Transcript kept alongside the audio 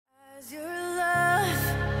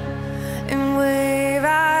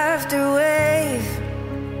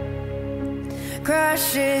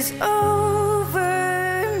crashes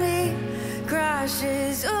over me,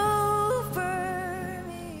 crashes over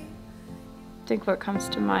me. I think what comes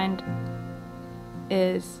to mind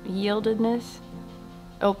is yieldedness,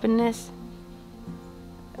 openness,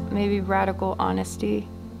 maybe radical honesty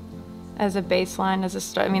as a baseline, as a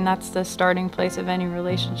start. I mean, that's the starting place of any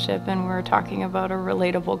relationship, and we're talking about a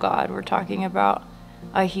relatable God. We're talking about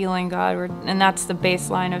a healing God, and that's the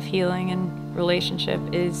baseline of healing and relationship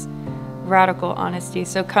is radical honesty.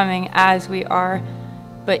 So coming as we are,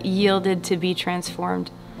 but yielded to be transformed.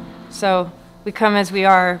 So we come as we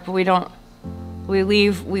are, but we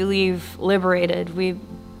leave liberated.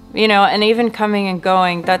 And even coming and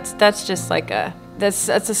going, that's just like that's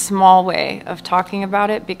a small way of talking about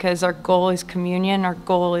it, because our goal is communion. Our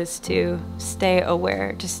goal is to stay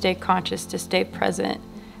aware, to stay conscious, to stay present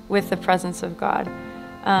with the presence of God.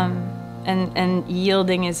 And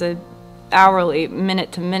yielding is a hourly, minute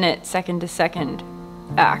to minute, second to second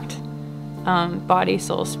act, body,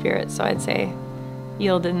 soul, spirit. So I'd say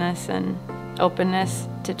yieldedness and openness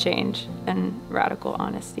to change and radical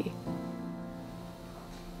honesty.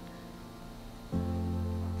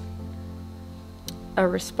 A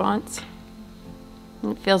response.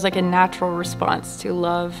 It feels like a natural response to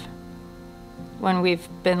love. When we've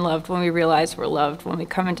been loved, when we realize we're loved, when we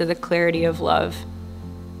come into the clarity of love,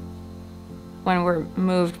 when we're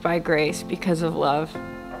moved by grace because of love,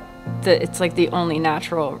 it's like the only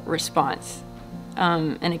natural response.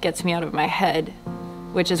 And it gets me out of my head,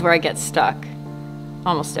 which is where I get stuck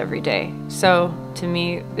almost every day. So to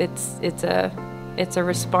me, it's a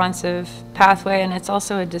responsive pathway, and it's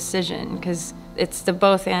also a decision, because it's the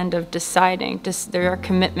both and of deciding. There are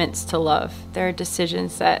commitments to love. There are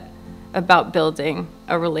decisions about building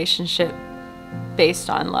a relationship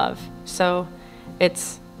based on love. So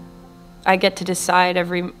I get to decide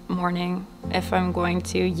every morning if I'm going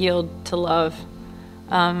to yield to love,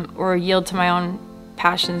 or yield to my own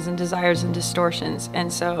passions and desires and distortions.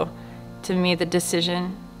 And so to me, the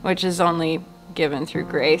decision, which is only given through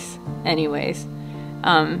grace anyways,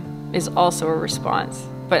 is also a response.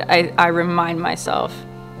 But I remind myself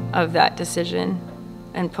of that decision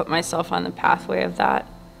and put myself on the pathway of that,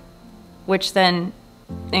 which then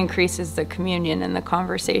increases the communion and the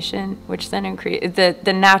conversation, which then increase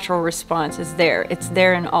the natural response is there. It's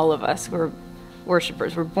there in all of us. We're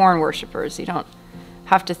worshipers. We're born worshipers. You don't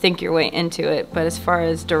have to think your way into it. But as far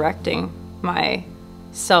as directing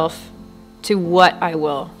myself to what I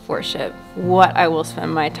will worship, what I will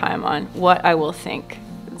spend my time on, what I will think,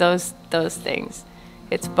 those things.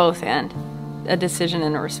 It's both and, a decision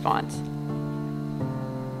and a response.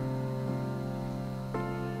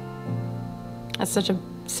 That's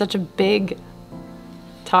such a big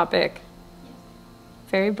topic,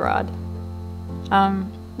 very broad. I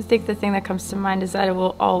think the thing that comes to mind is that it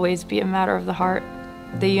will always be a matter of the heart.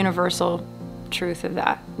 The universal truth of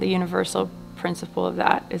that, the universal principle of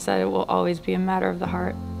that, is that it will always be a matter of the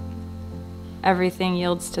heart. Everything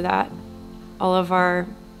yields to that. All of our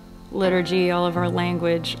liturgy, all of our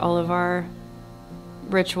language, all of our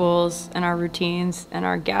rituals and our routines and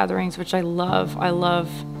our gatherings, which I love.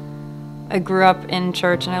 I grew up in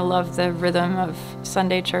church, and I love the rhythm of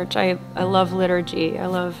Sunday church. I love liturgy. I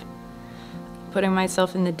love putting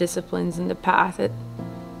myself in the disciplines and the path.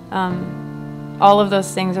 All of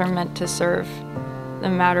those things are meant to serve the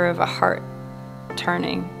matter of a heart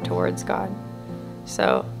turning towards God.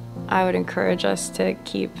 So I would encourage us to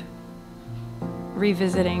keep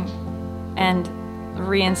revisiting and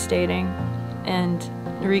reinstating and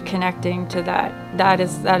reconnecting to that. That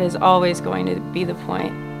is always going to be the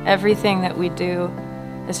point. Everything that we do,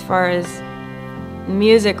 as far as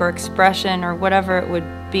music or expression or whatever it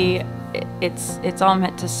would be, it's all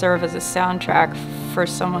meant to serve as a soundtrack for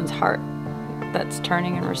someone's heart that's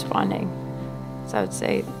turning and responding. So I would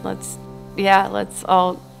say let's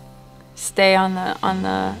all stay on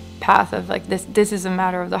the path of like this is a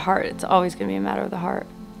matter of the heart. It's always going to be a matter of the heart.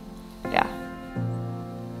 Yeah.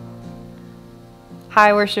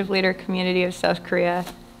 Hi, worship leader community of South Korea.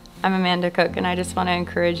 I'm Amanda Cook, and I just want to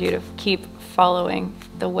encourage you to keep following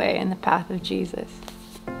the way and the path of Jesus.